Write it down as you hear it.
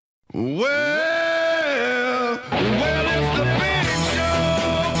Well, it's the big show.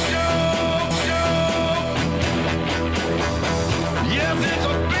 Yes, it's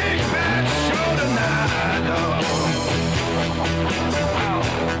a big bad show tonight.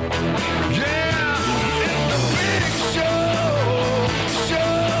 Yeah, it's the big show.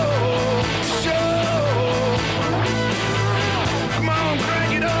 Come on,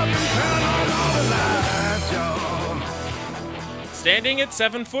 crank it up and turn on all the lights, y'all. Standing at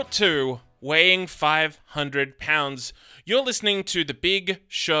 7'2", weighing 500 pounds, you're listening to the Big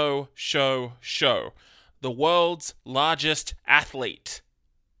Show, the world's largest athlete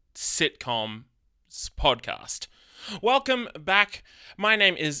sitcom podcast. Welcome back. My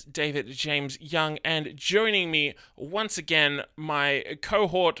name is David James Young, and joining me once again, my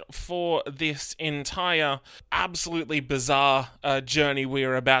cohort for this entire absolutely bizarre journey we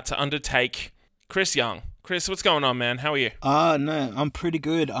are about to undertake, Chris Young. Chris, what's going on, man? How are you? No, I'm pretty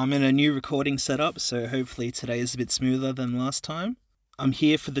good. I'm in a new recording setup, so hopefully today is a bit smoother than last time. I'm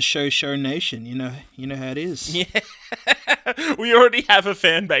here for the Show Nation. You know how it is. Yeah. We already have a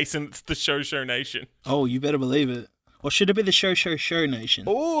fan base, and it's the Show Nation. Oh, you better believe it. Or should it be the Show Nation?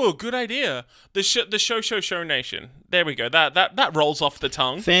 Oh, good idea. The Show Nation. There we go. That rolls off the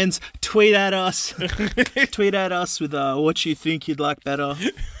tongue. Fans, tweet at us. Tweet at us with what you think you'd like better.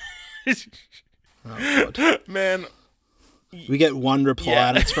 Oh, God. Man. We get one reply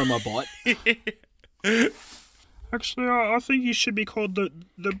and it's from a bot. Actually, I think you should be called the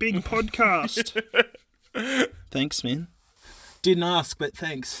Big Podcast. Thanks, man. Didn't ask, but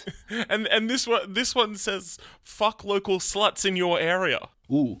thanks. And this one says, fuck local sluts in your area.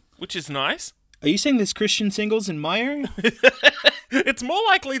 Ooh. Which is nice. Are you saying there's Christian singles in my area? It's more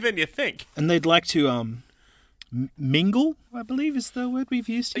likely than you think. And they'd like to, mingle, I believe is the word we've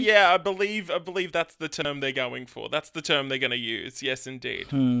used here. Yeah, I believe that's the term they're going for. That's the term they're going to use. Yes, indeed.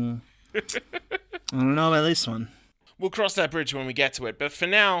 I don't know about this one. We'll cross that bridge when we get to it. But for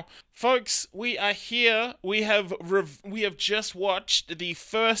now, folks, we are here. We have just watched the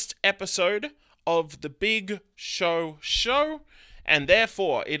first episode of the Big Show, and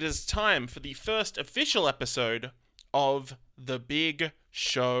therefore it is time for the first official episode of the Big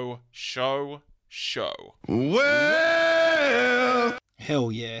Show. Well,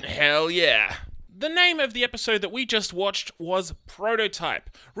 Hell yeah. Hell yeah. The name of the episode that we just watched was Prototype,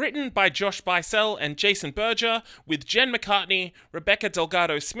 written by Josh Bicel and Jason Berger, with Jen McCartney, Rebecca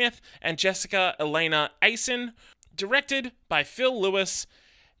Delgado-Smith, and Jessica Elena Asen, directed by Phil Lewis.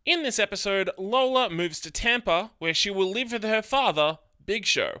 In this episode, Lola moves to Tampa, where she will live with her father, Big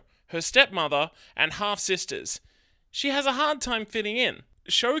Show, her stepmother, and half-sisters. She has a hard time fitting in.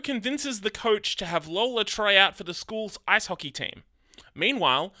 Show convinces the coach to have Lola try out for the school's ice hockey team.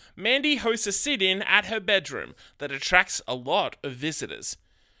 Meanwhile, Mandy hosts a sit-in at her bedroom that attracts a lot of visitors.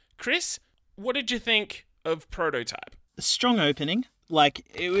 Chris, what did you think of Prototype? A strong opening. Like,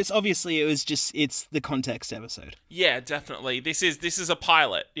 it's the context episode. Yeah, definitely. This is a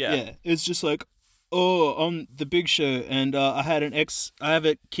pilot. Yeah. Yeah, it's just like, oh, on the Big Show, and I have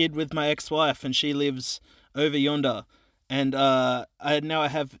a kid with my ex-wife, and she lives over yonder. And I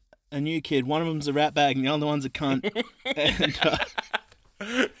have a new kid. One of them's a rat bag, and the other one's a cunt. And,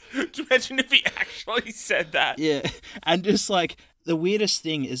 do you imagine if he actually said that? Yeah, and just like the weirdest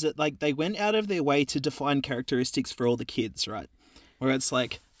thing is that like they went out of their way to define characteristics for all the kids, right? Where it's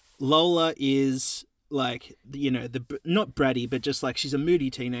like Lola is like, not bratty, but just like she's a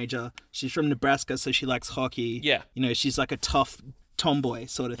moody teenager. She's from Nebraska, so she likes hockey. Yeah, she's like a tough tomboy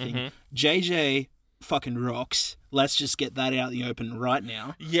sort of thing. Mm-hmm. JJ fucking rocks. Let's just get that out in the open right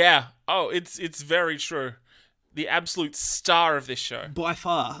now. Yeah. Oh, it's very true. The absolute star of this show. By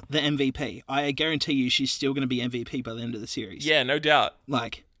far, the MVP. I guarantee you she's still going to be MVP by the end of the series. Yeah, no doubt.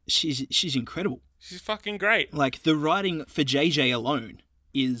 Like, she's incredible. She's fucking great. Like, the writing for JJ alone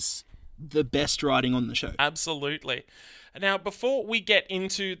is the best writing on the show. Absolutely. Now, before we get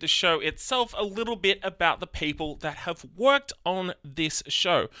into the show itself, a little bit about the people that have worked on this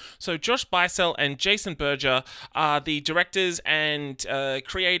show. So Josh Bicel and Jason Berger are the directors and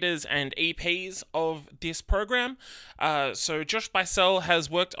creators and EPs of this program. So Josh Bicel has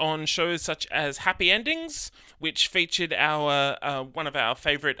worked on shows such as Happy Endings, which featured one of our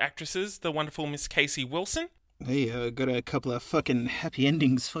favourite actresses, the wonderful Miss Cassie Wilson. Hey, got a couple of fucking happy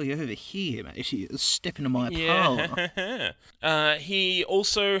endings for you over here, mate. She step into my parlour. He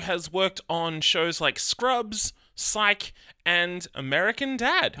also has worked on shows like Scrubs, Psych, and American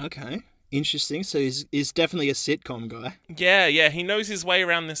Dad. Okay. Interesting. So he's definitely a sitcom guy. Yeah, he knows his way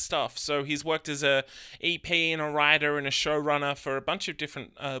around this stuff. So he's worked as a EP and a writer and a showrunner for a bunch of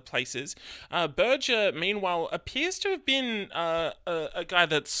different places. Berger, meanwhile, appears to have been a guy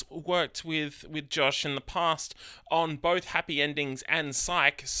that's worked with Josh in the past on both Happy Endings and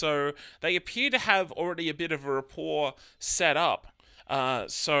Psych. So they appear to have already a bit of a rapport set up.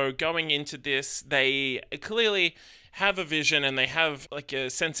 So going into this, they clearly have a vision and they have like a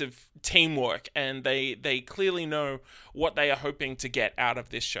sense of teamwork, and they clearly know what they are hoping to get out of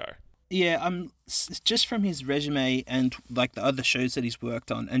this show. Yeah, just from his resume and like the other shows that he's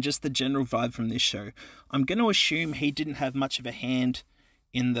worked on and just the general vibe from this show, I'm going to assume he didn't have much of a hand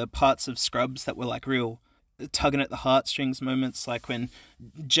in the parts of Scrubs that were like real tugging at the heartstrings moments, like when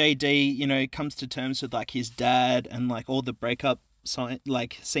JD, comes to terms with like his dad and like all the breakup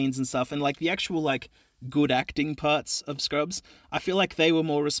like scenes and stuff, and like the actual like good acting parts of Scrubs. I feel like they were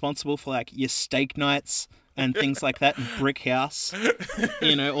more responsible for like your steak nights and things like that, and Brick House,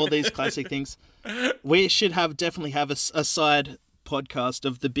 all these classic things. We should definitely have a side podcast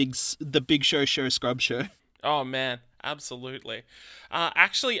of the big show Scrub Show. Oh man, absolutely.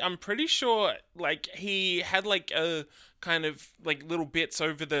 Actually, I'm pretty sure like he had like a kind of like little bits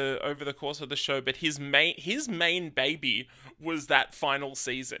over the course of the show, but his main baby was that final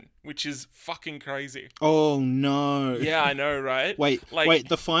season, which is fucking crazy. Oh no. Yeah, I know, right? Wait,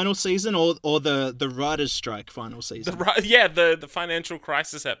 the final season or the writer's strike final season? The financial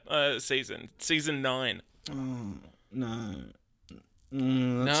crisis season 9. Oh, no.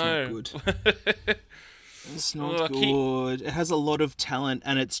 That's not good. It's not good. It has a lot of talent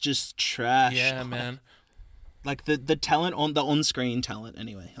and it's just trash. Yeah, man. Like the talent on-screen talent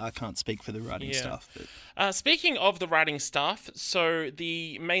anyway. I can't speak for the writing staff. But... speaking of the writing staff, so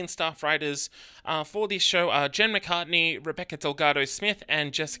the main staff writers for this show are Jen McCartney, Rebecca Delgado-Smith,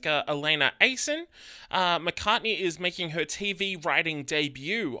 and Jessica Elena Asen. McCartney is making her TV writing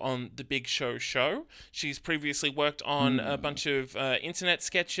debut on The Big Show show. She's previously worked on a bunch of internet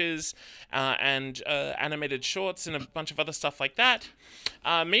sketches and animated shorts and a bunch of other stuff like that.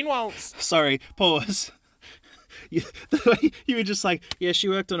 Meanwhile... Sorry, pause. The way you were just like, yeah, she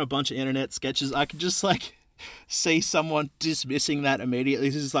worked on a bunch of internet sketches. I could just like see someone dismissing that immediately.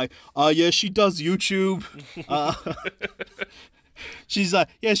 It's just like, oh yeah, she does YouTube. She's like,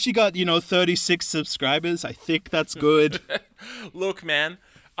 yeah, she got 36 subscribers. I think that's good. Look, man,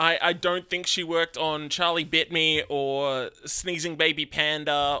 I don't think she worked on Charlie Bit Me or Sneezing Baby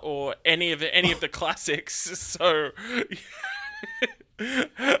Panda or any of the classics. So,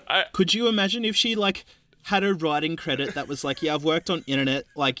 could you imagine if she like had a writing credit that was like, yeah, I've worked on internet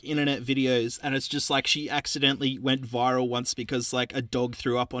videos, and it's just like she accidentally went viral once because like a dog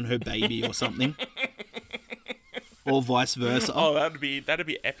threw up on her baby or something. Or vice versa. Oh, that'd be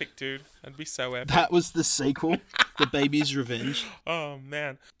epic, dude. That'd be so epic. That was the sequel, The Baby's Revenge. Oh,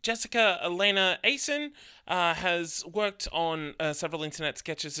 man. Jessica Elena Asen has worked on several internet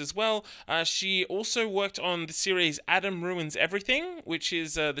sketches as well. She also worked on the series Adam Ruins Everything, which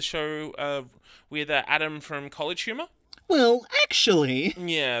is the show with Adam from College Humor. Well, actually...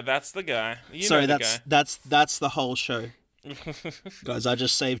 Yeah, that's the guy. Sorry, that's the whole show. Guys, I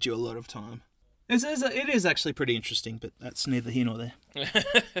just saved you a lot of time. It is actually pretty interesting, but that's neither here nor there.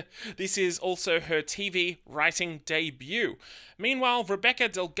 This is also her TV writing debut. Meanwhile, Rebecca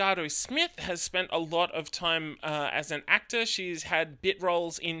Delgado-Smith has spent a lot of time as an actor. She's had bit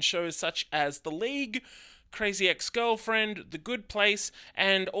roles in shows such as The League, Crazy Ex-Girlfriend, The Good Place,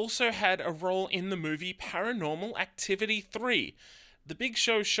 and also had a role in the movie Paranormal Activity 3. The Big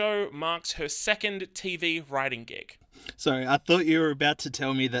Show marks her second TV writing gig. Sorry, I thought you were about to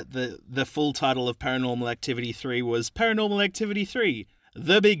tell me that the full title of Paranormal Activity 3 was Paranormal Activity 3,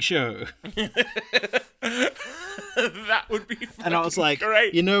 The Big Show. That would be fucking And I was like,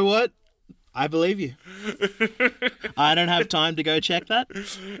 great. You know what? I believe you. I don't have time to go check that.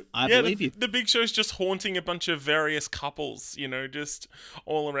 I believe you. The Big Show's just haunting a bunch of various couples, just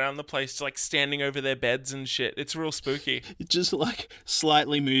all around the place, like standing over their beds and shit. It's real spooky. Just like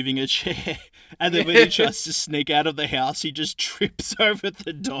slightly moving a chair. And then when he tries to sneak out of the house, he just trips over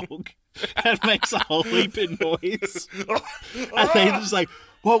the dog and makes a whole heap of noise. And they're just like,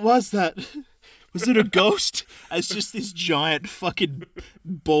 what was that? Was it a ghost? And it's just this giant fucking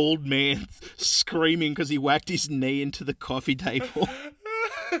bald man screaming because he whacked his knee into the coffee table.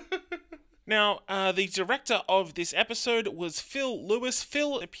 Now, the director of this episode was Phil Lewis.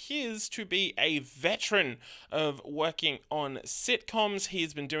 Phil appears to be a veteran of working on sitcoms.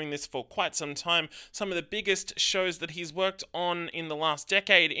 He's been doing this for quite some time. Some of the biggest shows that he's worked on in the last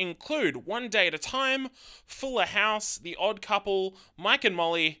decade include One Day at a Time, Fuller House, The Odd Couple, Mike and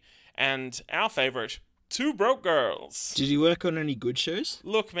Molly, and our favourite, Two Broke Girls. Did you work on any good shows?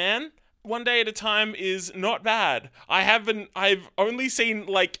 Look, man, One Day at a Time is not bad. I've only seen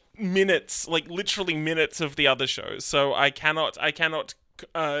like minutes, like literally minutes of the other shows, so I cannot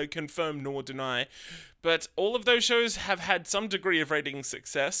confirm nor deny. But all of those shows have had some degree of rating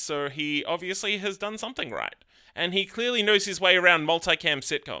success, so he obviously has done something right. And he clearly knows his way around multicam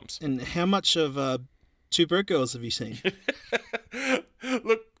sitcoms. And how much of Two Broke Girls have you seen?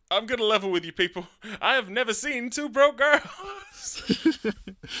 Look, I'm going to level with you people. I have never seen Two Broke Girls.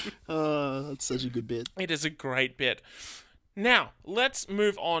 Oh, that's such a good bit. It is a great bit. Now, let's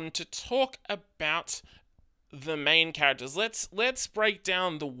move on to talk about the main characters. Let's break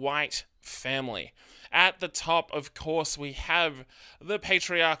down the Wight family. At the top, of course, we have the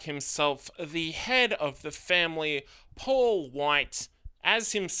patriarch himself, the head of the family, Paul Wight,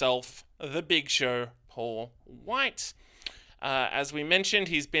 as himself, the Big Show, Paul Wight. As we mentioned,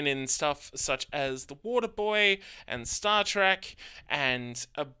 he's been in stuff such as The Waterboy and Star Trek and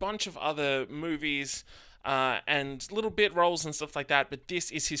a bunch of other movies and little bit roles and stuff like that, but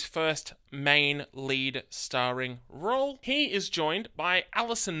this is his first main lead starring role. He is joined by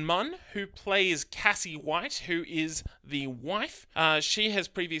Alison Munn, who plays Cassie Wight, who is the wife. She has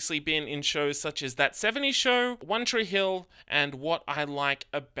previously been in shows such as That 70s Show, One Tree Hill, and What I Like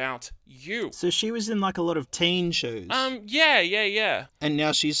About You. So she was in like a lot of teen shows. Yeah. And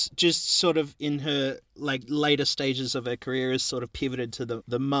now she's just sort of in her like later stages of her career has sort of pivoted to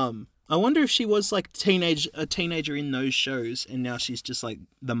the mum. I wonder if she was like a teenager in those shows and now she's just like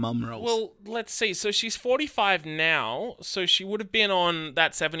the mum roles. Well, let's see. So she's 45 now, so she would have been on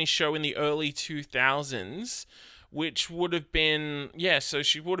That 70s Show in the early 2000s, which would have been, so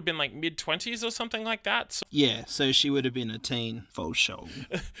she would have been like mid-20s or something like that. So yeah, so she would have been a teen for sure.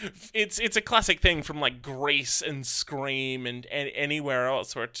 It's a classic thing from like Grease and Scream and anywhere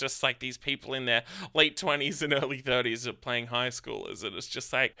else where it's just like these people in their late 20s and early 30s are playing high schoolers, and it's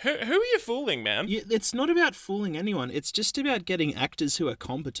just like, who are you fooling, man? Yeah, it's not about fooling anyone. It's just about getting actors who are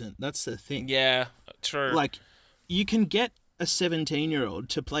competent. That's the thing. Yeah, true. Like, you can get a 17-year-old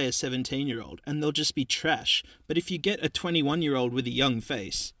to play a 17-year-old and they'll just be trash. But if you get a 21-year-old with a young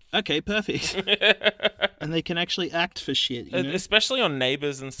face, okay, perfect. And they can actually act for shit, you know? Especially on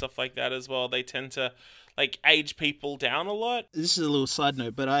Neighbours and stuff like that as well. They tend to like age people down a lot. This is a little side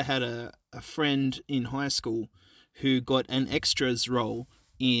note, but I had a friend in high school who got an extras role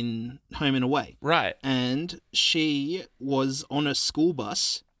in Home and Away. Right. And she was on a school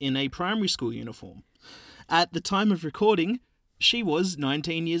bus in a primary school uniform. At the time of recording, she was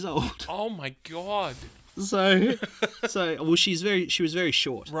 19 years old. Oh my god. So well, she was very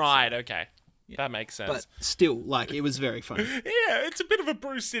short. Right, okay. That makes sense. But still, like, it was very funny. Yeah, it's a bit of a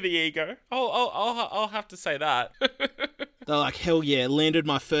bruise to the ego. I'll have to say that. They're like, hell yeah, landed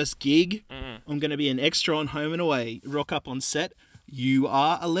my first gig. I'm going to be an extra on Home and Away. Rock up on set. You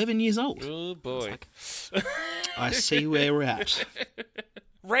are 11 years old. Oh boy. I see where we're at.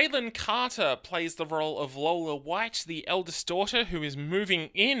 Raylan Carter plays the role of Lola Wight, the eldest daughter who is moving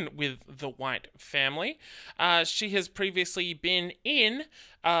in with the Wight family. She has previously been in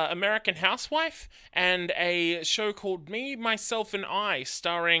American Housewife and a show called Me, Myself and I,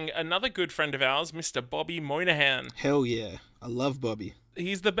 starring another good friend of ours, Mr. Bobby Moynihan. Hell yeah. I love Bobby.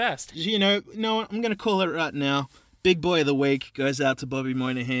 He's the best. You know, I'm going to call it right now. Big Boy of the Week goes out to Bobby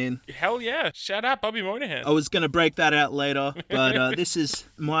Moynihan. Hell yeah. Shout out Bobby Moynihan. I was going to break that out later, but this is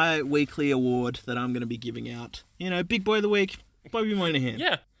my weekly award that I'm going to be giving out. You know, Big Boy of the Week, Bobby Moynihan.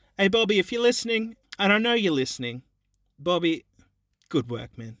 Yeah. Hey, Bobby, if you're listening, and I know you're listening, Bobby, good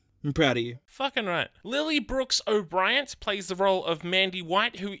work, man. I'm proud of you. Fucking right. Lily Brooks O'Brien plays the role of Mandy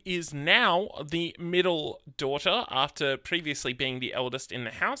Wight, who is now the middle daughter after previously being the eldest in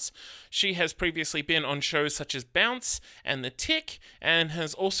the house. She has previously been on shows such as Bounce and The Tick, and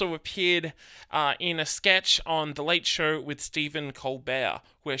has also appeared in a sketch on The Late Show with Stephen Colbert,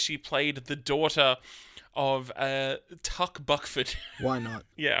 where she played the daughter of Tuck Buckford. Why not?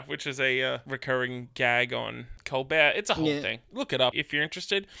 Yeah, which is a recurring gag on Colbert. It's a whole thing. Look it up if you're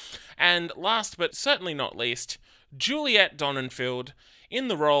interested. And last but certainly not least, Juliette Donenfeld in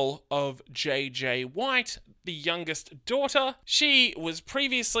the role of J.J. Wight, the youngest daughter. She was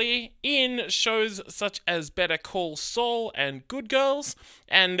previously in shows such as Better Call Saul and Good Girls,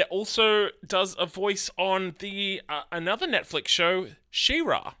 and also does a voice on the another Netflix show,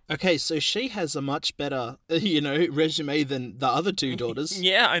 She-Ra. Okay, so she has a much better, resume than the other two daughters.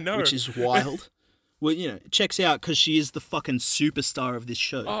 Yeah, I know. Which is wild. Well, it checks out because she is the fucking superstar of this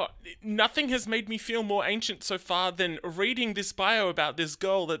show. Oh, nothing has made me feel more ancient so far than reading this bio about this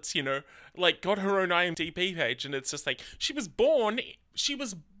girl that's, got her own IMDb page, and it's just like, she was born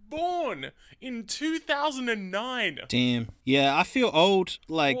born in 2009. Damn. Yeah, I feel old,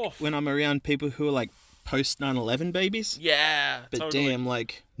 like, Oof. when I'm around people who are, like, post 9/11 babies. Yeah, But totally. damn,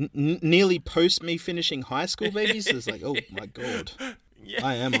 like, nearly post me finishing high school babies, it's like, oh my god. Yeah.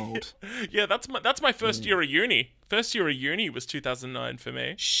 I am old. Yeah, that's my first year of uni. First year of uni was 2009 for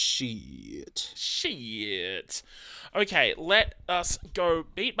me. Shit. Shit. Okay, let us go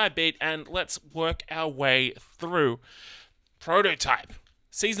beat by beat and let's work our way through. Prototype.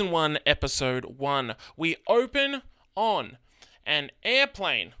 Season 1, Episode 1. We open on an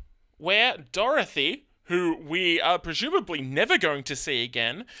airplane where Dorothy, who we are presumably never going to see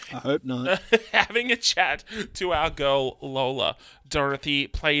again, I hope not. having a chat to our girl Lola. Dorothy,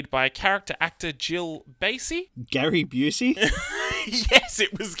 played by character actor Jill Basie. Gary Busey? Yes,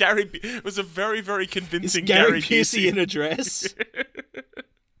 it was Gary. It was a very, very Is convincing Gary Busey. Busey in a dress?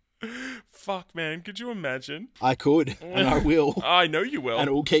 Fuck, man, could you imagine? I could, and I will. I know you will. And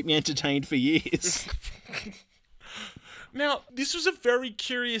it will keep me entertained for years. Now, this was a very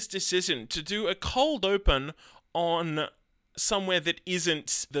curious decision to do a cold open on somewhere that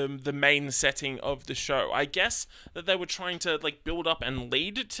isn't the main setting of the show. I guess that they were trying to, like, build up and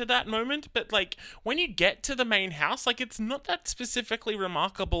lead to that moment, but, like, when you get to the main house, like, it's not that specifically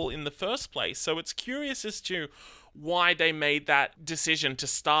remarkable in the first place, so it's curious as to why they made that decision to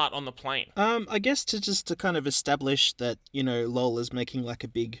start on the plane. I guess to kind of establish that, you know, Lola's making like a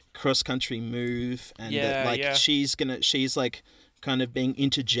big cross-country move, and that like she's like kind of being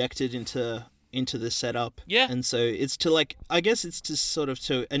interjected into the setup. Yeah. And so it's to like, I guess it's to sort of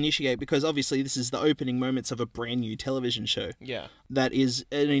to initiate, because obviously this is the opening moments of a brand new television show. Yeah. That is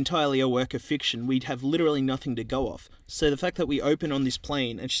entirely a work of fiction. We'd have literally nothing to go off. So the fact that we open on this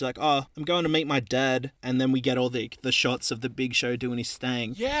plane and she's like, oh, I'm going to meet my dad, and then we get all the shots of the Big Show doing his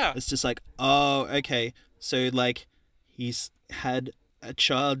thing. Yeah. It's just like, oh, okay. So like he's had a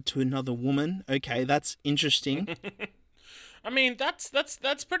child to another woman. Okay, that's interesting. I mean, that's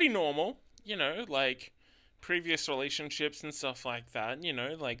pretty normal. You know, like previous relationships and stuff like that. You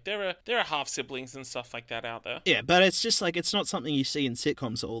know, like there are half siblings and stuff like that out there. Yeah, but it's just like, it's not something you see in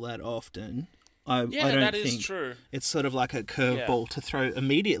sitcoms all that often. I don't that think is true. It's sort of like a curveball to throw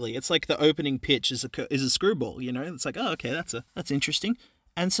immediately. It's like the opening pitch is a screwball. You know, it's like, oh, okay, that's interesting.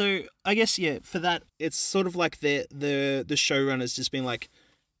 And so I guess for that, it's sort of like the showrunners just being like,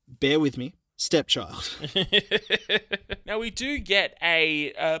 bear with me. Stepchild. Now, we do get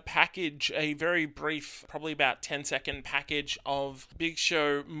a package, a very brief, probably about 10-second package of Big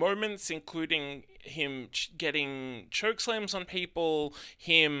Show moments, including him getting chokeslams on people,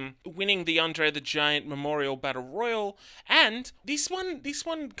 him winning the Andre the Giant Memorial Battle Royal, and this one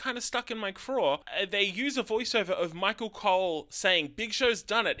kind of stuck in my craw. They use a voiceover of Michael Cole saying, Big Show's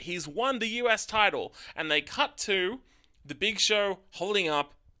done it, he's won the US title, and they cut to the Big Show holding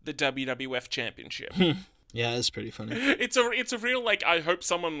up the WWF Championship. Yeah, it's pretty funny. It's a real, like, I hope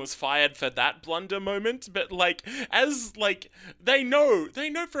someone was fired for that blunder moment, but, like, as, like, they know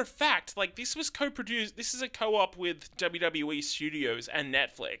for a fact, like, this was co-produced, this is a co-op with WWE Studios and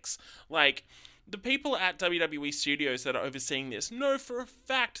Netflix. Like, the people at WWE Studios that are overseeing this know for a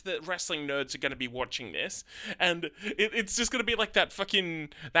fact that wrestling nerds are going to be watching this, and it's just going to be like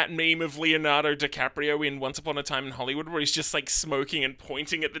that meme of Leonardo DiCaprio in Once Upon a Time in Hollywood, where he's just like smoking and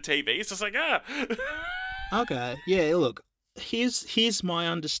pointing at the TV. It's just like, Okay, yeah, look, here's my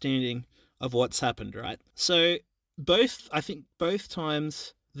understanding of what's happened, right? So I think both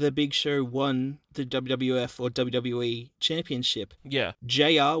times the Big Show won the WWF or WWE Championship, yeah,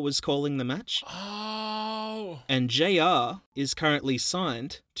 JR was calling the match. Oh. And JR is currently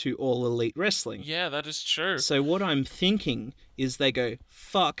signed to All Elite Wrestling. Yeah, that is true. So what I'm thinking is they go,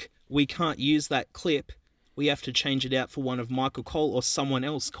 fuck, we can't use that clip. We have to change it out for one of Michael Cole or someone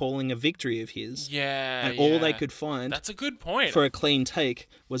else calling a victory of his. Yeah, and all they could find that's a good point. For a clean take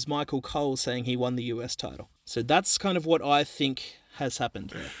was Michael Cole saying he won the US title. So that's kind of what I think has happened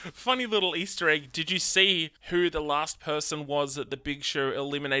there. Funny little Easter egg. Did you see who the last person was that the Big Show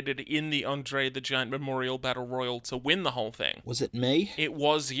eliminated in the Andre the Giant Memorial Battle Royal to win the whole thing? Was it me? It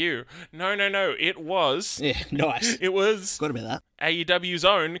was you. No. It was. Yeah, nice. It was. Forgot about that. AEW's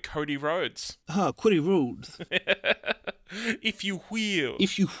own Cody Rhodes. Oh, Cody Rhodes. If you will.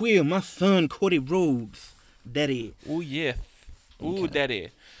 If you will, my son Cody Rhodes. Daddy. Oh, yeah. Ooh, okay. Daddy.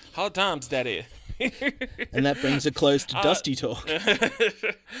 Hard times, Daddy. And that brings it close to Dusty Talk.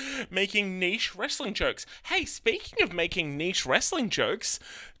 Making niche wrestling jokes. Hey, speaking of making niche wrestling jokes,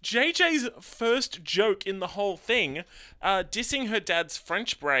 JJ's first joke in the whole thing, dissing her dad's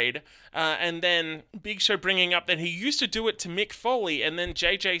French braid, and then Big Show bringing up that he used to do it to Mick Foley, and then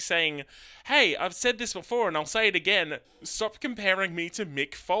JJ saying, hey, I've said this before and I'll say it again, stop comparing me to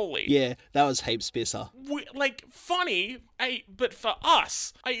Mick Foley. Yeah, that was heaps pisser. Funny, but for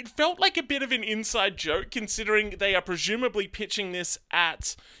us, it felt like a bit of an inside joke, considering they are presumably pitching this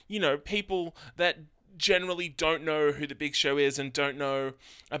at, people that generally don't know who the Big Show is and don't know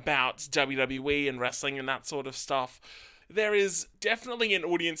about WWE and wrestling and that sort of stuff. There is definitely an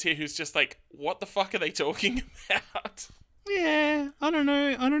audience here who's just like, what the fuck are they talking about? Yeah, I don't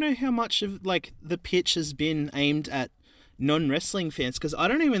know how much of the pitch has been aimed at non-wrestling fans, because I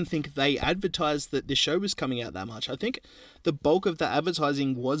don't even think they advertised that the show was coming out that much. I think the bulk of the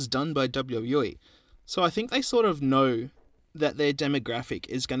advertising was done by WWE. So I think they sort of know that their demographic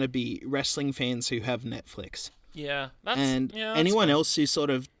is going to be wrestling fans who have Netflix. Yeah. Anyone else who sort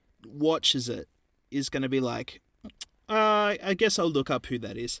of watches it is going to be like, I guess I'll look up who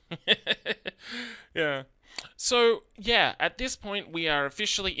that is. Yeah. So, at this point, we are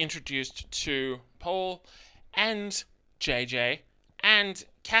officially introduced to Paul and JJ and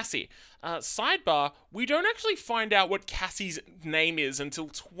Cassie. Sidebar, we don't actually find out what Cassie's name is until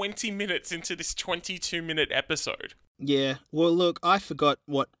 20 minutes into this 22-minute episode. Yeah, well, look, I forgot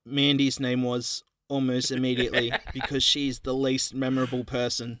what Mandy's name was almost immediately because she's the least memorable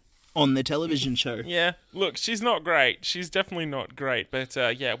person on the television show. Yeah, look, she's not great. She's definitely not great, but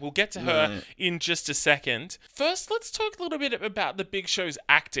we'll get to her in just a second. First, let's talk a little bit about the Big Show's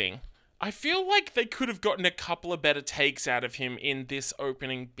acting. I feel like they could have gotten a couple of better takes out of him in this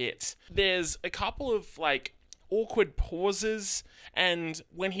opening bit. There's a couple of, awkward pauses, and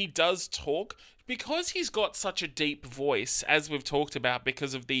when he does talk, because he's got such a deep voice, as we've talked about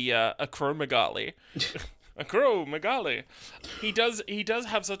because of the acromegaly, he does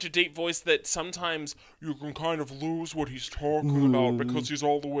have such a deep voice that sometimes you can kind of lose what he's talking about because he's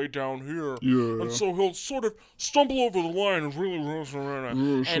all the way down here. Yeah. And so he'll sort of stumble over the line and really...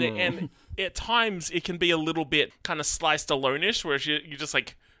 And at times it can be a little bit kind of Sliced Alone-ish, where you're just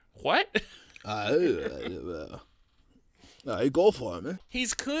like, what? No, go for it, man.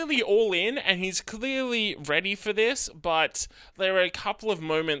 He's clearly all in, and he's clearly ready for this, but there are a couple of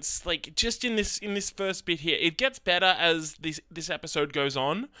moments, just in this first bit here. It gets better as this episode goes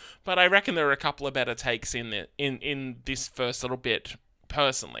on, but I reckon there are a couple of better takes in this first little bit,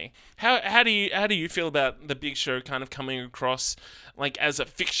 personally. How do you feel about the Big Show kind of coming across, as a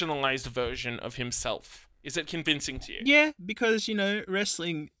fictionalized version of himself? Is it convincing to you? Yeah, because,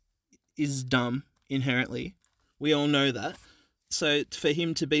 wrestling is dumb, inherently. We all know that. So for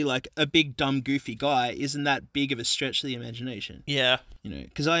him to be a big, dumb, goofy guy isn't that big of a stretch to the imagination. Yeah.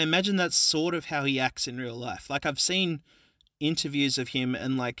 Because I imagine that's sort of how he acts in real life. I've seen interviews of him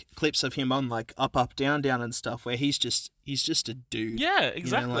and clips of him on Up, Up, Down, Down and stuff where he's just a dude. Yeah,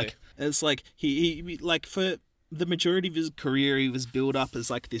 exactly. It's he for the majority of his career he was built up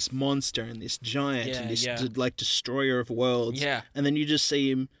as this monster and this giant and this destroyer of worlds. Yeah. And then you just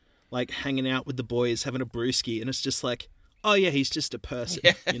see him hanging out with the boys, having a brewski, and it's just oh yeah, he's just a person,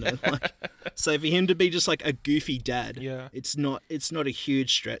 So for him to be just a goofy dad, it's not a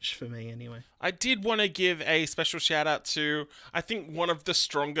huge stretch for me anyway. I did want to give a special shout out to, I think, one of the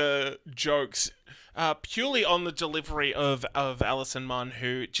stronger jokes, purely on the delivery of Alison Munn,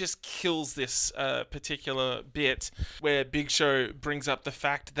 who just kills this particular bit where Big Show brings up the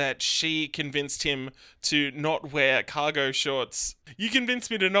fact that she convinced him to not wear cargo shorts. You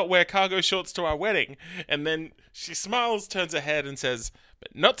convinced me to not wear cargo shorts to our wedding. And then she smiles, turns her head and says,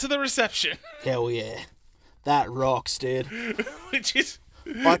 but not to the reception. Hell yeah. That rocks, dude. Which is...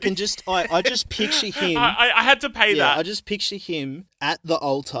 I just picture him. I had to pay that. I just picture him at the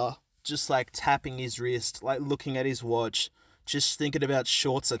altar, just tapping his wrist, looking at his watch, just thinking about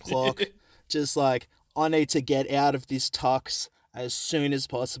shorts o'clock, just I need to get out of this tux as soon as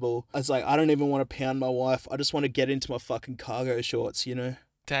possible. I was I don't even want to pound my wife. I just want to get into my fucking cargo shorts,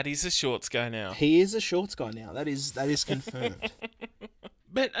 Daddy's a shorts guy now. He is a shorts guy now. That is confirmed.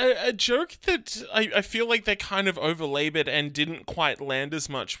 But a joke that I feel like they kind of overlabored and didn't quite land as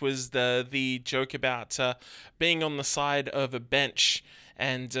much was the joke about being on the side of a bench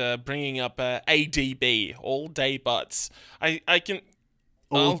and bringing up ADB, all day butts. I can...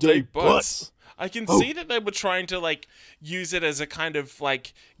 All day butts. I can see that they were trying to use it as a kind of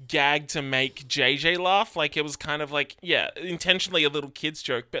gag to make JJ laugh. It was kind of intentionally a little kid's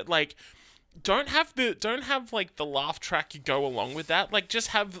joke, but don't have the laugh track go along with that. Just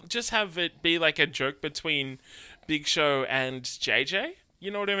have it be a joke between Big Show and JJ. You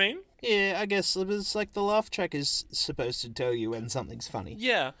know what I mean? Yeah, I guess it was like the laugh track is supposed to tell you when something's funny.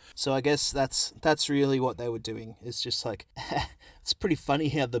 Yeah. So I guess that's really what they were doing. It's just like, it's pretty funny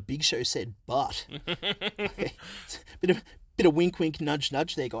how the Big Show said "but." bit of wink, wink, nudge,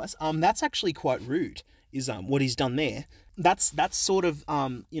 nudge there, guys. That's actually quite rude. Is what he's done there. That's sort of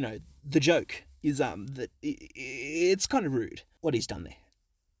the joke is that it's kind of rude what he's done there.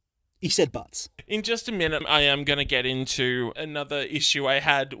 He said butts. In just a minute, I am going to get into another issue I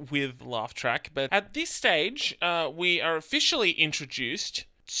had with Laugh Track, but at this stage, we are officially introduced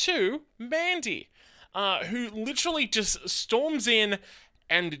to Mandy, who literally just storms in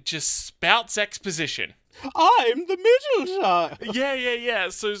and just spouts exposition. I'm the middle child. Yeah.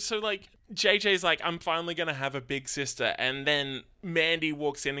 So like, JJ's like, I'm finally going to have a big sister. And then Mandy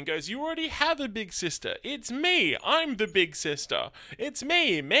walks in and goes, you already have a big sister. It's me. I'm the big sister. It's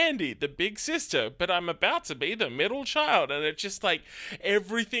me, Mandy, the big sister. But I'm about to be the middle child. And it's just like,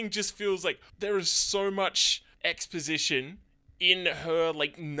 everything just feels like there is so much exposition in her,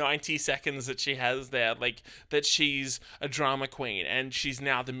 like, 90 seconds that she has there, like, that she's a drama queen and she's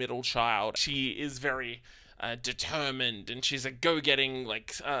now the middle child. She is very determined, and she's a go-getting,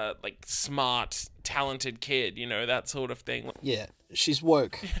 like smart, talented kid, that sort of thing. Yeah, she's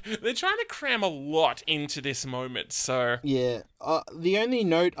woke. They're trying to cram a lot into this moment, so... Yeah, the only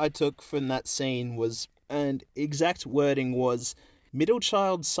note I took from that scene was, and exact wording was, middle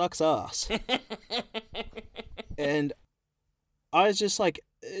child sucks ass. And I was just like,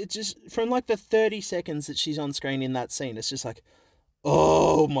 it just, from like the 30 seconds that she's on screen in that scene, it's just like,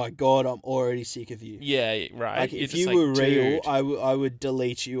 oh my god, I'm already sick of you. Yeah, right. Like, You're if just you like, were real, dude. I would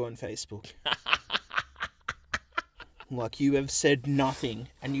delete you on Facebook. Like, you have said nothing,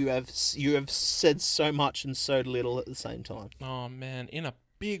 and you have said so much and so little at the same time. Oh man, in a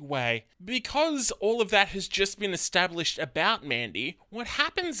big way. Because all of that has just been established about Mandy, what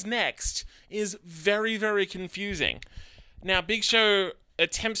happens next is very, very confusing. Now, Big Show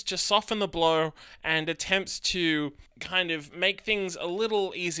attempts to soften the blow and attempts to kind of make things a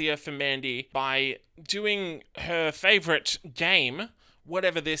little easier for Mandy by doing her favorite game,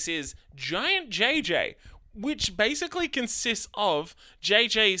 whatever this is, Giant JJ, which basically consists of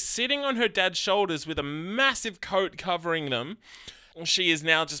JJ sitting on her dad's shoulders with a massive coat covering them. She is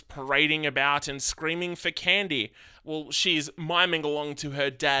now just parading about and screaming for candy. Well, she's miming along to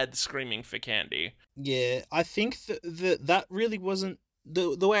her dad screaming for candy. Yeah, I think that really wasn't...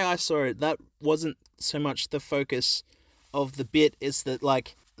 The way I saw it, that wasn't so much the focus of the bit, is that,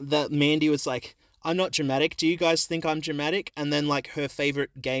 like, that Mandy was like, I'm not dramatic, do you guys think I'm dramatic? And then, like, her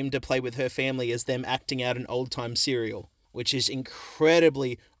favourite game to play with her family is them acting out an old-time serial, which is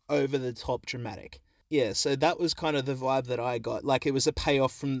incredibly over-the-top dramatic. Yeah, so that was kind of the vibe that I got. Like, it was a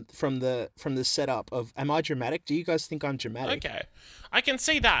payoff from the setup of, am I dramatic? Do you guys think I'm dramatic? Okay, I can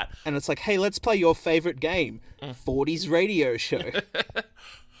see that. And it's like, hey, let's play your favourite game, 40s radio show.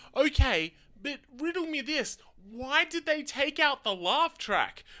 Okay, but riddle me this. Why did they take out the laugh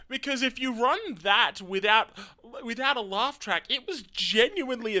track? Because if you run that without a laugh track, it was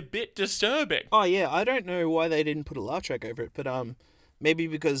genuinely a bit disturbing. Oh, yeah, I don't know why they didn't put a laugh track over it, but maybe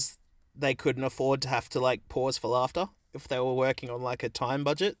because they couldn't afford to have to, like, pause for laughter if they were working on, like, a time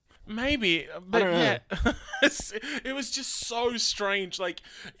budget. Maybe, but I don't know. yeah, it was just so strange. Like,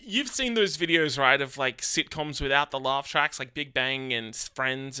 you've seen those videos, right, of like sitcoms without the laugh tracks, like Big Bang and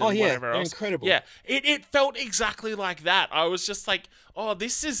Friends and whatever they're else. incredible. Yeah, it felt exactly like that. I was just like, oh,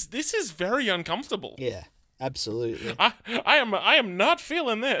 this is very uncomfortable. Yeah, absolutely. I am not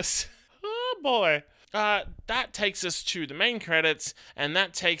feeling this. Oh boy. That takes us to the main credits, and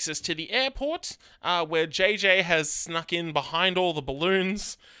that takes us to the airport, where JJ has snuck in behind all the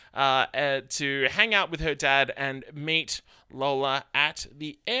balloons to hang out with her dad and meet Lola at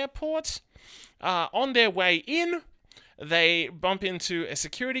the airport. On their way in, they bump into a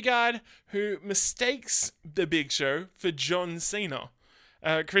security guard who mistakes the Big Show for John Cena.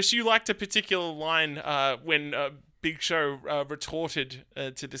 Chris, you liked a particular line when Big Show retorted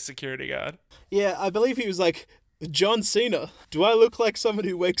to the security guard. Yeah, I believe he was like, John Cena, do I look like someone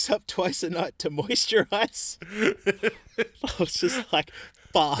who wakes up twice a night to moisturize? I was just like,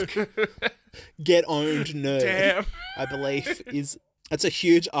 fuck. Get owned, nerd. Damn. I believe that's a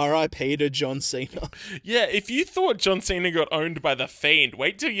huge RIP to John Cena. Yeah, if you thought John Cena got owned by the Fiend,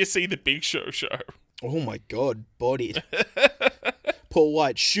 wait till you see the Big Show show. Oh my god, bodied. Paul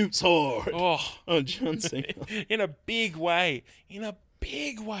Wight shoots hard. Oh, John Cena. in a big way. In a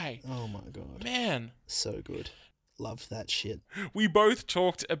big way. Oh my god. Man. So good. Love that shit. We both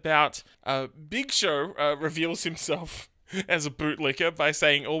talked about Big Show reveals himself as a bootlicker by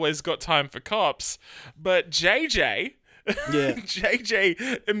saying always got time for cops. But JJ Yeah.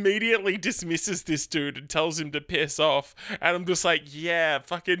 JJ immediately dismisses this dude and tells him to piss off. And I'm just like, yeah,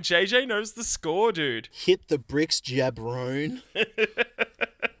 fucking JJ knows the score, dude. Hit the bricks, jabron.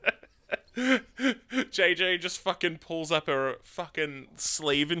 JJ just fucking pulls up her fucking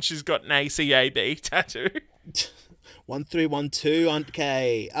sleeve and she's got an ACAB tattoo. 1312 Aunt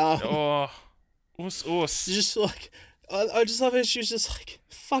K. Just like, I just love it. She was just like,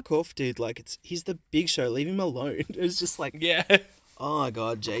 fuck off, dude. Like, he's the Big Show. Leave him alone. It was just like, yeah. Oh my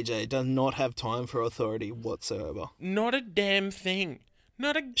god, JJ does not have time for authority whatsoever. Not a damn thing.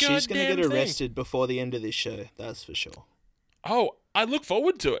 Not a goddamn thing. She's going to get arrested before the end of this show. That's for sure. Oh, I look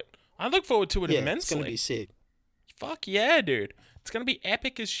forward to it. I look forward to it immensely. It's going to be sick. Fuck yeah, dude. It's going to be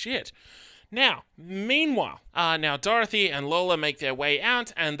epic as shit. Now, meanwhile, now Dorothy and Lola make their way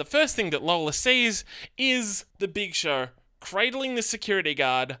out, and the first thing that Lola sees is the Big Show cradling the security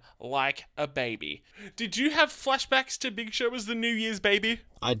guard like a baby. Did you have flashbacks to Big Show as the New Year's baby?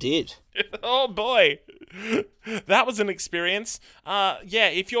 I did. Oh boy. That was an experience. Yeah,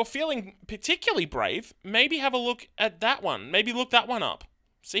 if you're feeling particularly brave, maybe have a look at that one. Maybe look that one up.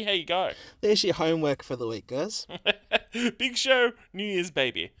 See how you go. There's your homework for the week, guys. Big Show, New Year's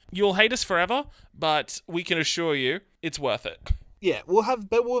baby. You'll hate us forever, but we can assure you it's worth it. Yeah, we'll have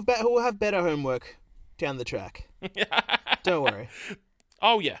better homework down the track. Don't worry.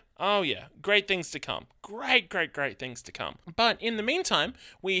 Oh yeah. Great things to come. Great things to come. But in the meantime,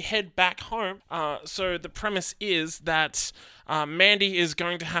 we head back home. So the premise is that Mandy is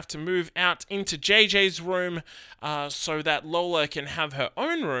going to have to move out into JJ's room so that Lola can have her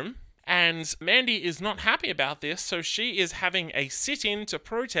own room. And Mandy is not happy about this, so she is having a sit-in to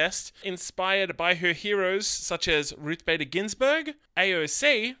protest, inspired by her heroes such as Ruth Bader Ginsburg,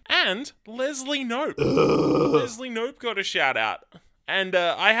 AOC, and Leslie Knope. Leslie Knope got a shout out. And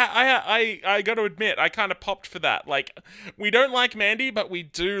I got to admit, I kind of popped for that. Like, we don't like Mandy, but we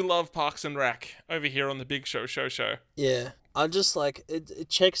do love Parks and Rec over here on the Big Show. Yeah, I just like, it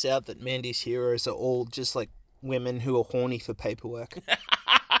checks out that Mandy's heroes are all just like women who are horny for paperwork.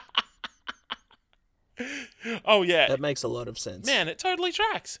 Oh, yeah. That makes a lot of sense. Man, it totally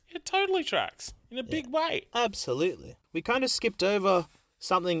tracks. In a big way. Absolutely. We kind of skipped over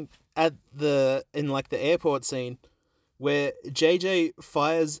something in the airport scene where JJ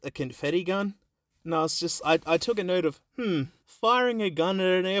fires a confetti gun. And I was just, I took a note of, firing a gun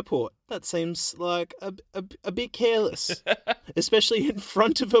at an airport. That seems like a bit careless. Especially in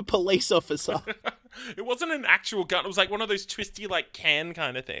front of a police officer. It wasn't an actual gun. It was like one of those twisty, like, can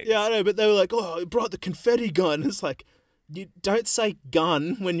kind of things. Yeah, I know, but they were like, oh, I brought the confetti gun. It's like, you don't say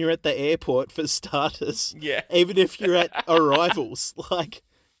gun when you're at the airport for starters. Yeah. Even if you're at arrivals. Like,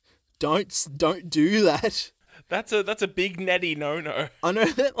 don't do that. That's a big netty no-no. I know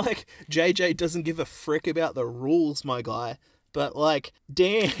that, like, JJ doesn't give a frick about the rules, my guy. But, like,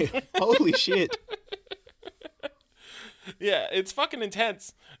 damn, holy shit. Yeah, it's fucking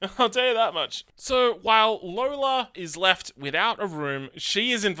intense. I'll tell you that much. So, while Lola is left without a room,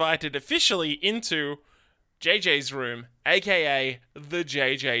 she is invited officially into JJ's room, aka the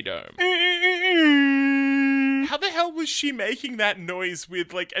JJ Dome. How the hell was she making that noise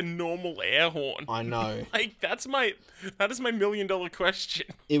with, like, a normal air horn? I know. Like, that is my $1 million question.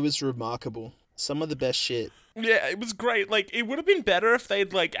 It was remarkable. Some of the best shit. Yeah, it was great. Like, it would have been better if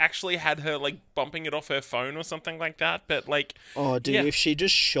they'd, like, actually had her, like, bumping it off her phone or something like that, but, like... Oh, dude, yeah. If she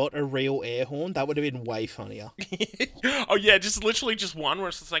just shot a real air horn, that would have been way funnier. Oh, yeah, just literally just one where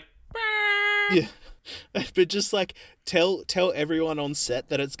it's just like... Yeah. But just, like, tell everyone on set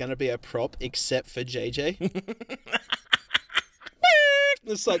that it's going to be a prop except for JJ.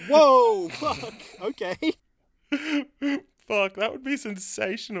 It's like, whoa, fuck, okay. Fuck, that would be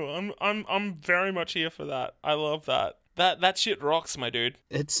sensational. I'm very much here for that. I love that. That shit rocks, my dude.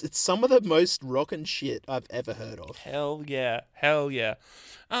 It's some of the most rockin' shit I've ever heard of. Hell yeah.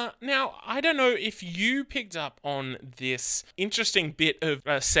 Now, I don't know if you picked up on this interesting bit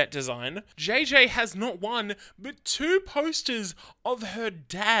of set design. JJ has not one, but 2 posters of her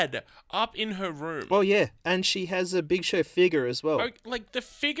dad up in her room. Well, yeah, and she has a Big Show figure as well. Like, the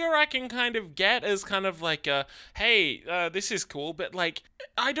figure I can kind of get as kind of like hey, this is cool, but, like,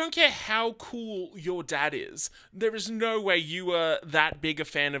 I don't care how cool your dad is. There is no way you are that big a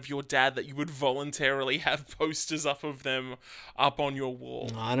fan of your dad that you would voluntarily have posters up of them up on your wall.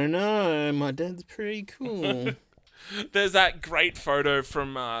 I don't know. My dad's pretty cool. There's that great photo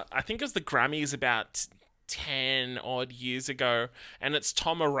from, I think it was the Grammys about 10 odd years ago, and it's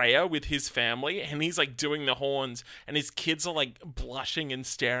Tom Araya with his family, and he's like doing the horns, and his kids are like blushing and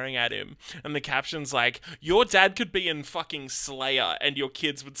staring at him, and the caption's like, your dad could be in fucking Slayer and your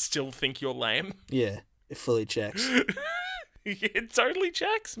kids would still think you're lame. Yeah, it fully checks. It totally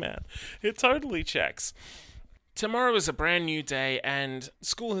checks, man. It totally checks. Tomorrow is a brand new day and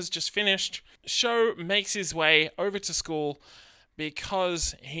school has just finished. Sho makes his way over to school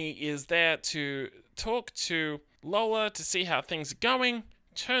because he is there to talk to Lola to see how things are going.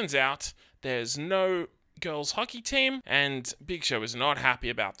 Turns out there's no girls hockey team and Big Sho is not happy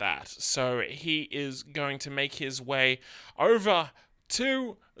about that. So he is going to make his way over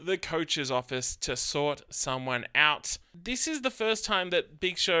to the coach's office to sort someone out. This is the first time that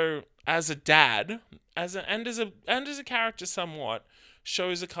Big Sho, as a dad, as a character somewhat,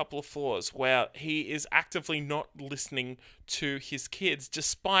 shows a couple of flaws where he is actively not listening to his kids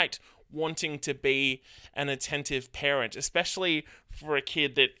despite wanting to be an attentive parent, especially for a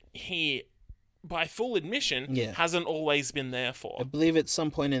kid that he, by full admission, hasn't always been there for. I believe at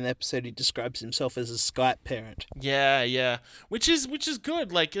some point in the episode he describes himself as a Skype parent. Yeah, which is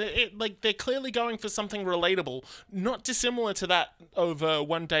good. Like they're clearly going for something relatable, not dissimilar to that over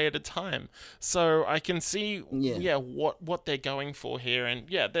One Day at a Time. So I can see what they're going for here, and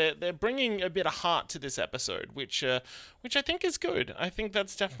they're bringing a bit of heart to this episode, which I think is good. I think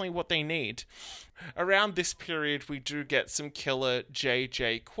that's definitely what they need. Around this period, we do get some killer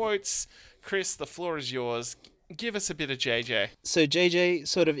JJ quotes. Chris, the floor is yours. Give us a bit of JJ. So JJ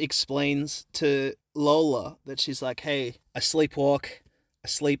sort of explains to Lola that she's like, hey, I sleepwalk, I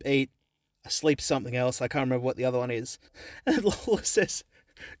sleep eat, I sleep something else. I can't remember what the other one is. And Lola says,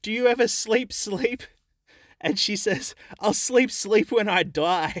 do you ever sleep? And she says, I'll sleep when I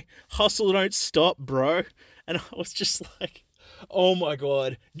die. Hustle don't stop, bro. And I was just like, oh my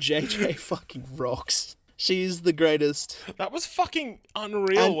God, JJ fucking rocks. She's the greatest. That was fucking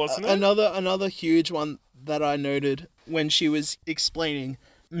unreal, wasn't it? Another huge one that I noted when she was explaining,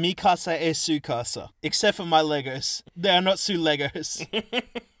 mi casa es su casa, except for my Legos. They are not su Legos.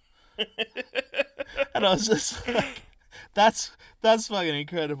 And I was just like, that's fucking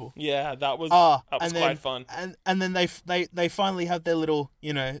incredible. Yeah, that was quite fun. And then they finally have their little,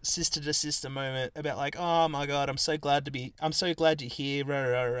 sister to sister moment about like, oh my God, I'm so glad you're here, rah,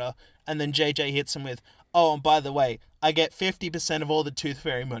 rah, rah. And then JJ hits him with, oh, and by the way, I get 50% of all the Tooth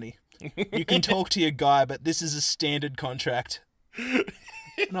Fairy money. You can talk to your guy, but this is a standard contract.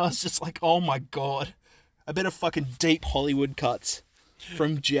 And I was just like, oh my God. A bit of fucking deep Hollywood cuts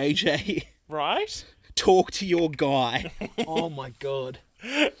from JJ. Right? Talk to your guy. Oh my God.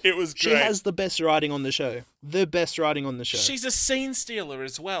 It was great. She has the best writing on the show. The best writing on the show. She's a scene stealer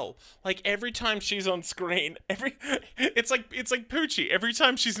as well. Like every time she's on screen, it's like Poochie. Every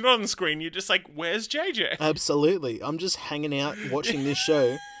time she's not on screen, you're just like, where's JJ? Absolutely. I'm just hanging out watching this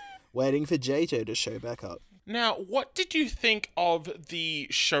show, waiting for JJ to show back up. Now, what did you think of the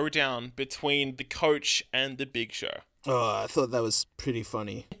showdown between the coach and the Big Show? Oh, I thought that was pretty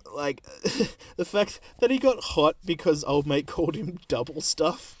funny. Like, the fact that he got hot because old mate called him double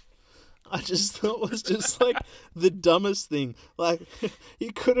stuff, I just thought was just, like, the dumbest thing. Like,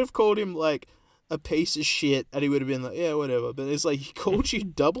 he could have called him, like, a piece of shit, and he would have been like, yeah, whatever. But it's like, he called you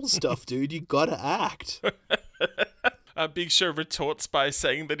double stuff, dude. You gotta act. Big Show retorts by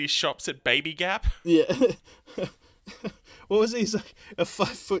saying that he shops at Baby Gap. Yeah. What was he? He's like a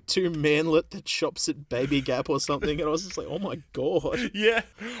 5'2" manlet that shops at Baby Gap or something, and I was just like, "Oh my God!" Yeah.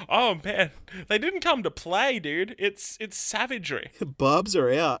 Oh man, they didn't come to play, dude. It's savagery. Barbs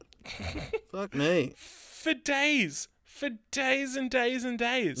are out. Fuck me. For days and days and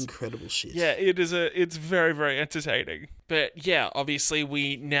days. Incredible shit. Yeah, it's very, very entertaining. But yeah, obviously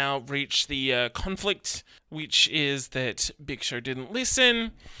we now reach the conflict, which is that Big Show didn't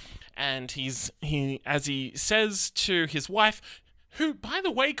listen. And he says to his wife, who, by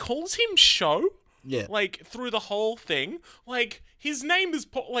the way, calls him Sho, like, through the whole thing, like, his name is,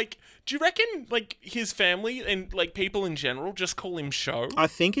 like, do you reckon, like, his family and, like, people in general just call him Sho? I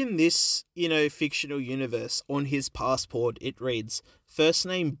think in this, fictional universe, on his passport, it reads, first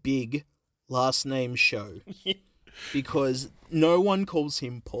name Big, last name Sho. Because no one calls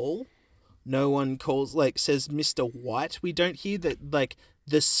him Paul. No one says Mr. Wight. We don't hear that, like,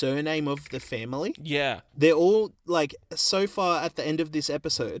 the surname of the family. Yeah. They're all, like, so far at the end of this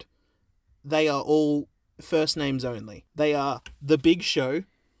episode, they are all first names only. They are the Big Show,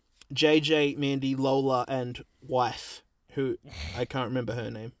 JJ, Mandy, Lola, and wife, who I can't remember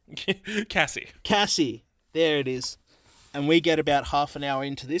her name. Cassie. There it is. And we get about half an hour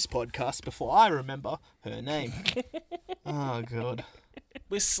into this podcast before I remember her name. Oh, God.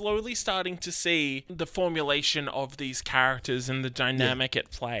 We're slowly starting to see the formulation of these characters and the dynamic at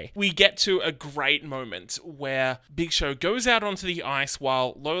play. We get to a great moment where Big Show goes out onto the ice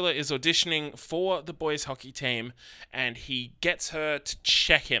while Lola is auditioning for the boys hockey team, and he gets her to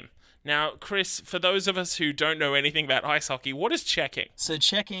check him. Now, Chris, for those of us who don't know anything about ice hockey, what is checking? So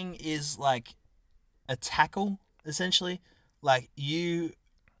checking is like a tackle, essentially. Like you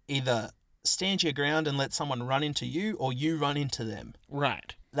either stand your ground and let someone run into you, or you run into them.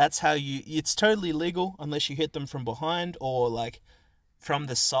 Right. That's how it's totally legal unless you hit them from behind or like from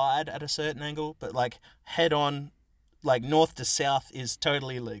the side at a certain angle, but like head on, like north to south is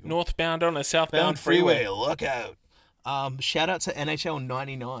totally legal. Northbound on a southbound Bound freeway, look out. Shout out to NHL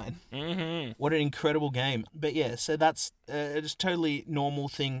 99. Mm-hmm. What an incredible game. But yeah, so that's it's a totally normal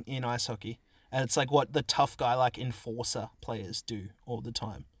thing in ice hockey. And it's like what the tough guy, like enforcer players do all the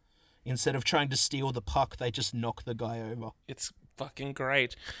time. Instead of trying to steal the puck, they just knock the guy over. It's fucking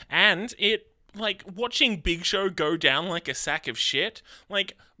great. And like, watching Big Show go down like a sack of shit,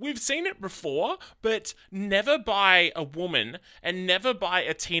 like, we've seen it before, but never by a woman and never by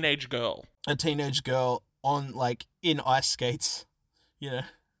a teenage girl. A teenage girl on, like, in ice skates,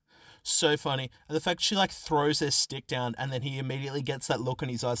 so funny. And the fact she, like, throws her stick down and then he immediately gets that look in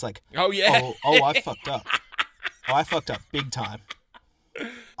his eyes like, oh, yeah. Oh, I fucked up. I fucked up big time.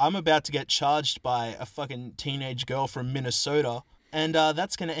 I'm about to get charged by a fucking teenage girl from Minnesota, and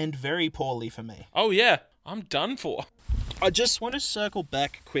that's going to end very poorly for me. Oh, yeah. I'm done for. I just want to circle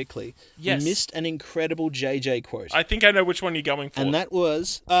back quickly. Yes. You missed an incredible JJ quote. I think I know which one you're going for. And that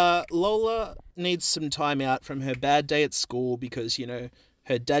was, Lola needs some time out from her bad day at school because,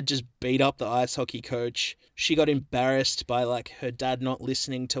 her dad just beat up the ice hockey coach. She got embarrassed by, like, her dad not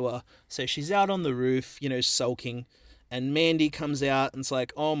listening to her. So she's out on the roof, sulking. And Mandy comes out and it's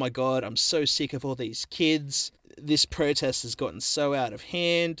like, oh my God, I'm so sick of all these kids. This protest has gotten so out of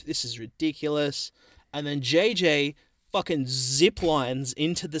hand. This is ridiculous. And then JJ fucking zip lines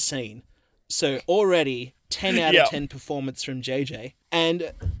into the scene. So already 10 out of 10 performance from JJ.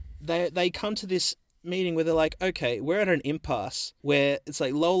 And they come to this meeting where they're like, okay, we're at an impasse where it's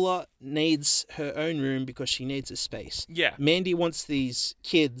like Lola needs her own room because she needs a space. Yeah. Mandy wants these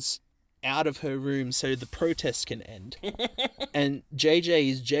kids out of her room so the protest can end. And JJ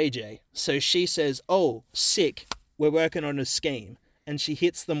is JJ. So she says, oh, sick, we're working on a scheme. And she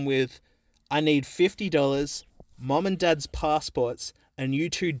hits them with, I need $50, mom and dad's passports, and you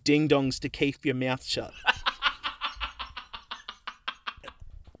two ding-dongs to keep your mouth shut.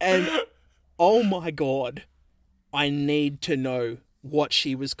 And, oh my God, I need to know what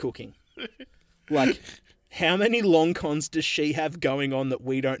she was cooking. Like, how many long cons does she have going on that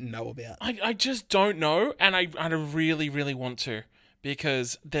we don't know about? I just don't know, and I really, really want to,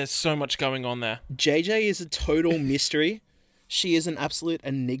 because there's so much going on there. JJ is a total mystery. She is an absolute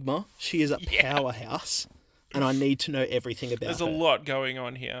enigma. She is a powerhouse, and I need to know everything about her. There's a lot going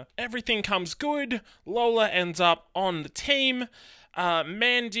on here. Everything comes good. Lola ends up on the team.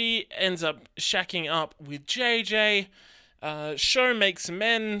 Mandy ends up shacking up with JJ. Show makes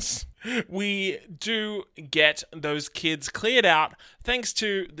amends. We do get those kids cleared out thanks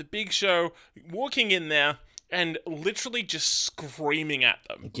to the Big Show walking in there and literally just screaming at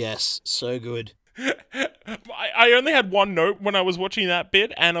them. Yes, so good. I only had one note when I was watching that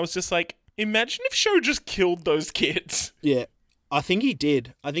bit, and I was just like, imagine if Show just killed those kids. Yeah, I think he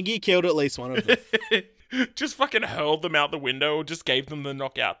did. I think he killed at least one of them. Just fucking hurled them out the window or just gave them the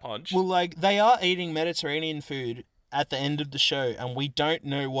knockout punch. Well, like, they are eating Mediterranean food at the end of the show, and we don't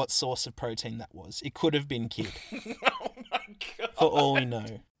know what source of protein that was. It could have been kid. Oh my God. For all we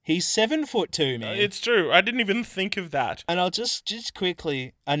know. He's 7'2", man. It's true. I didn't even think of that. And I'll just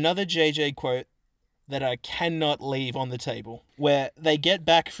quickly, another JJ quote that I cannot leave on the table, where they get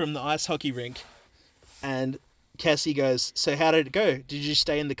back from the ice hockey rink, and Cassie goes, so how did it go? Did you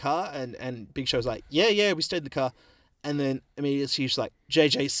stay in the car? And Big Show's like, yeah, we stayed in the car. And then immediately she's like,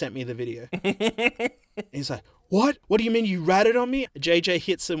 JJ sent me the video. He's like, what? What do you mean you ratted on me? JJ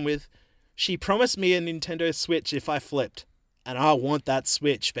hits him with, she promised me a Nintendo Switch if I flipped. And I want that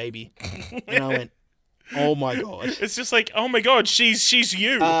Switch, baby. And I went, oh my God. It's just like, oh my God, she's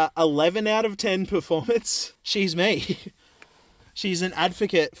you. 11 out of 10 performance. She's me. She's an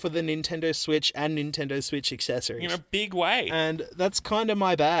advocate for the Nintendo Switch and Nintendo Switch accessories. In a big way. And that's kind of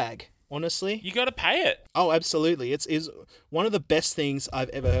my bag, honestly. You got to pay it. Oh, absolutely. It's one of the best things I've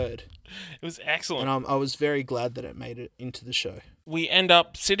ever heard. It was excellent. And I was very glad that it made it into the show. We end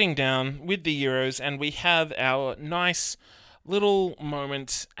up sitting down with the Euros and we have our nice little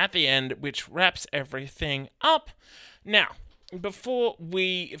moment at the end which wraps everything up. Now, before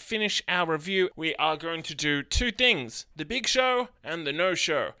we finish our review, we are going to do two things, the Big Show and the No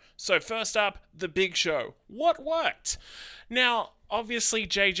Show. So first up, the Big Show. What worked? Now, obviously,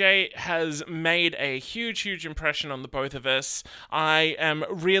 JJ has made a huge impression on the both of us. I am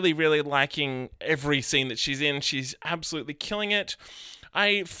really liking every scene that she's in. She's absolutely killing it.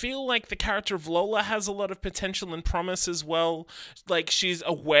 I feel like the character of Lola has a lot of potential and promise as well. Like, she's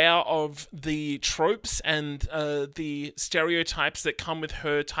aware of the tropes and the stereotypes that come with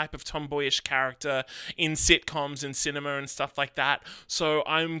her type of tomboyish character in sitcoms and cinema and stuff like that. So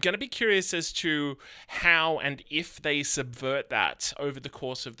I'm going to be curious as to how and if they subvert that over the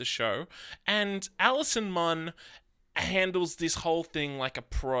course of the show. And Alison Munn handles this whole thing like a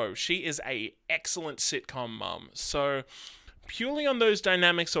pro. She is a excellent sitcom mum. So purely on those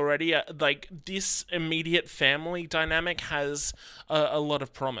dynamics already, like, this immediate family dynamic has a lot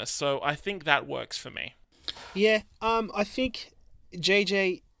of promise. So I think that works for me. Yeah, I think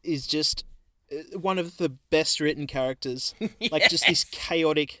JJ is just one of the best written characters. Yes. Like, just this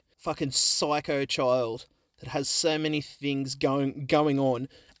chaotic fucking psycho child that has so many things going on.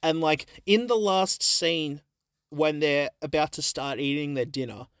 And, like, in the last scene, when they're about to start eating their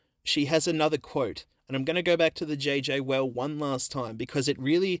dinner, she has another quote. And I'm going to go back to the JJ well one last time because it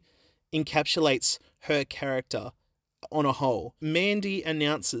really encapsulates her character on a whole. Mandy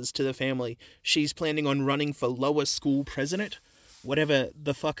announces to the family she's planning on running for lower school president, whatever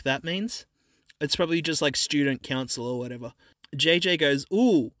the fuck that means. It's probably just like student council or whatever. JJ goes,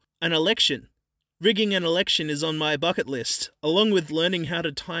 "Ooh, an election. Rigging an election is on my bucket list, along with learning how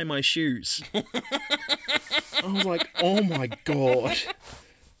to tie my shoes." I was like, oh my god.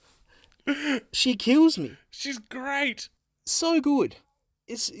 She kills me. She's great. So good.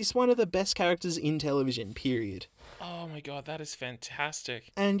 It's one of the best characters in television, period. Oh my god, that is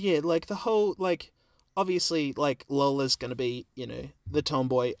fantastic. And yeah, like the whole, like, obviously, like, Lola's gonna be, you know, the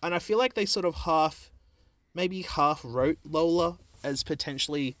tomboy. And I feel like they sort of half wrote Lola as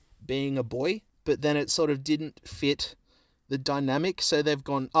potentially being a boy, but then it sort of didn't fit the dynamic, so they've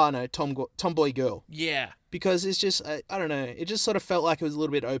gone, oh no, tomboy girl. Yeah. Because it's just, I don't know, it just sort of felt like it was a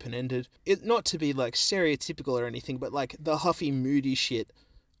little bit open-ended. It, not to be, like, stereotypical or anything, but, like, the huffy, moody shit,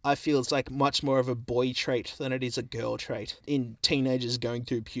 I feel it's, like, much more of a boy trait than it is a girl trait in teenagers going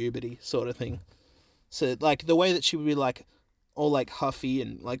through puberty sort of thing. So, like, the way that she would be, like, all, like, huffy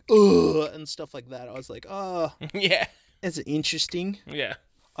and, like, ugh, and stuff like that, I was like, oh. Yeah. It's interesting. Yeah.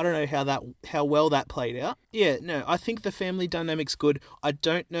 I don't know how well that played out. Yeah, no, I think the family dynamic's good. I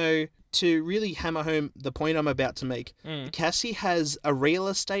don't know, to really hammer home the point I'm about to make, Cassie has a real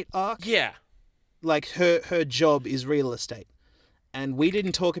estate arc. Yeah. Like, her job is real estate. And we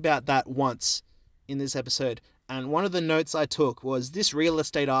didn't talk about that once in this episode. And one of the notes I took was, this real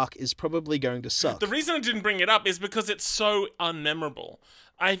estate arc is probably going to suck. The reason I didn't bring it up is because it's so unmemorable.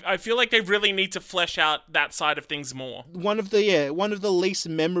 I feel like they really need to flesh out that side of things more. One of the least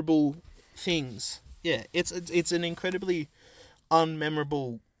memorable things. Yeah, it's an incredibly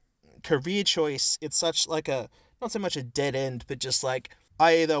unmemorable career choice. It's such like a, not so much a dead end, but just like,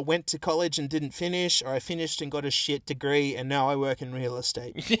 I either went to college and didn't finish, or I finished and got a shit degree, and now I work in real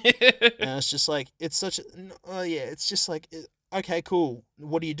estate. And it's just like, it's such a, it's just like, okay, cool.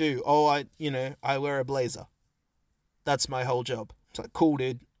 What do you do? Oh, I wear a blazer. That's my whole job. It's like, cool,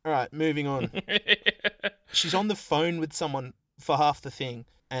 dude. All right, moving on. She's on the phone with someone for half the thing,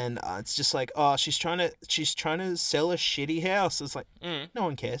 and it's just like, oh, she's trying to sell a shitty house. It's like, no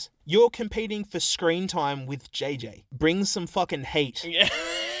one cares. You're competing for screen time with JJ. Bring some fucking hate. Yeah.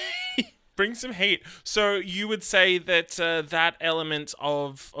 Bring some hate. So you would say that that element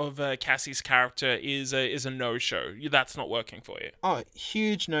of Cassie's character is a no-show. That's not working for you. Oh,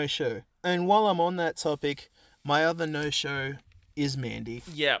 huge no-show. And while I'm on that topic, my other no-show is Mandy.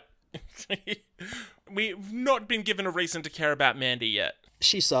 Yeah. We've not been given a reason to care about Mandy yet.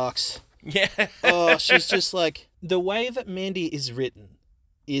 She sucks. Yeah. Oh, she's just like, the way that Mandy is written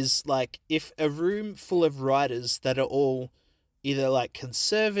is like, if a room full of writers that are all either like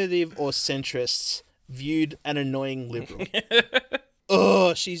conservative or centrists viewed an annoying liberal.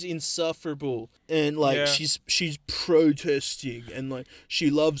 Oh, she's insufferable. And like, she's protesting, and like, she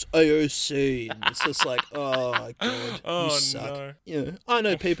loves AOC, and it's just like, oh my god, you suck. No. You know, I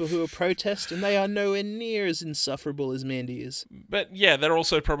know people who are protest, and they are nowhere near as insufferable as Mandy is. But yeah, they're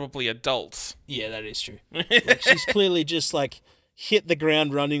also probably adults. Yeah, that is true. Like, she's clearly just like hit the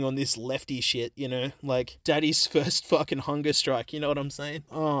ground running on this lefty shit, you know, like daddy's first fucking hunger strike, you know what I'm saying?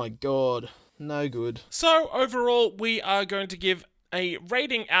 Oh my god, no good. So overall, we are going to give a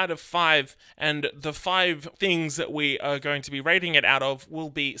rating out of 5, and the 5 things that we are going to be rating it out of will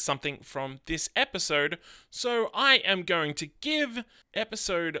be something from this episode. So I am going to give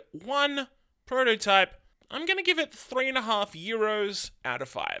episode 1, Prototype, I'm going to give it 3.5 euros out of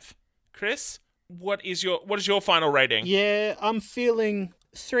 5. Chris, what is your final rating? Yeah, I'm feeling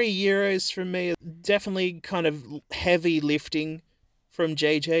 3 euros from me. Definitely kind of heavy lifting from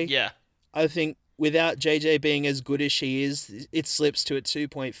JJ. Yeah. I think without JJ being as good as she is, it slips to a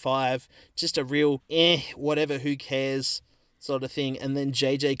 2.5. Just a real whatever, who cares sort of thing. And then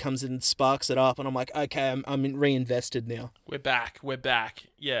JJ comes in and sparks it up, and I'm like, okay, I'm reinvested now. We're back.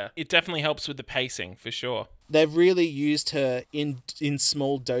 Yeah, it definitely helps with the pacing, for sure. They've really used her in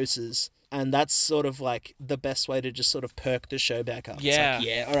small doses, and that's sort of like the best way to just sort of perk the show back up. Yeah. It's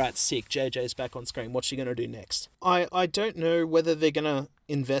like, yeah, all right, sick. JJ's back on screen. What's she going to do next? I don't know whether they're going to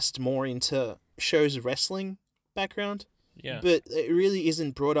invest more into show's wrestling background. Yeah. But it really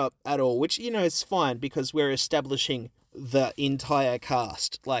isn't brought up at all, which, is fine because we're establishing the entire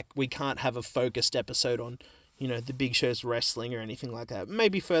cast. Like, we can't have a focused episode on, the Big Show's wrestling or anything like that.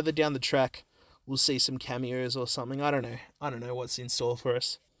 Maybe further down the track, we'll see some cameos or something. I don't know what's in store for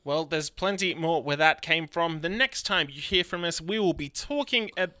us. Well, there's plenty more where that came from. The next time you hear from us, we will be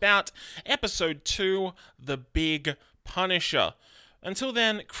talking about episode 2, The Big Punisher. Until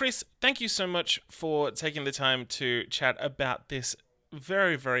then, Chris, thank you so much for taking the time to chat about this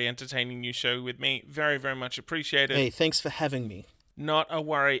very, very entertaining new show with me. Very, very much appreciated. Hey, thanks for having me. Not a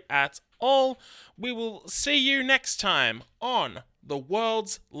worry at all. We will see you next time on The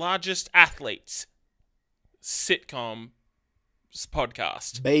World's Largest Athletes sitcom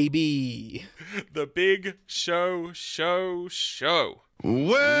podcast. Baby. The Big Show.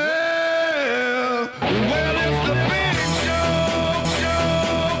 Well,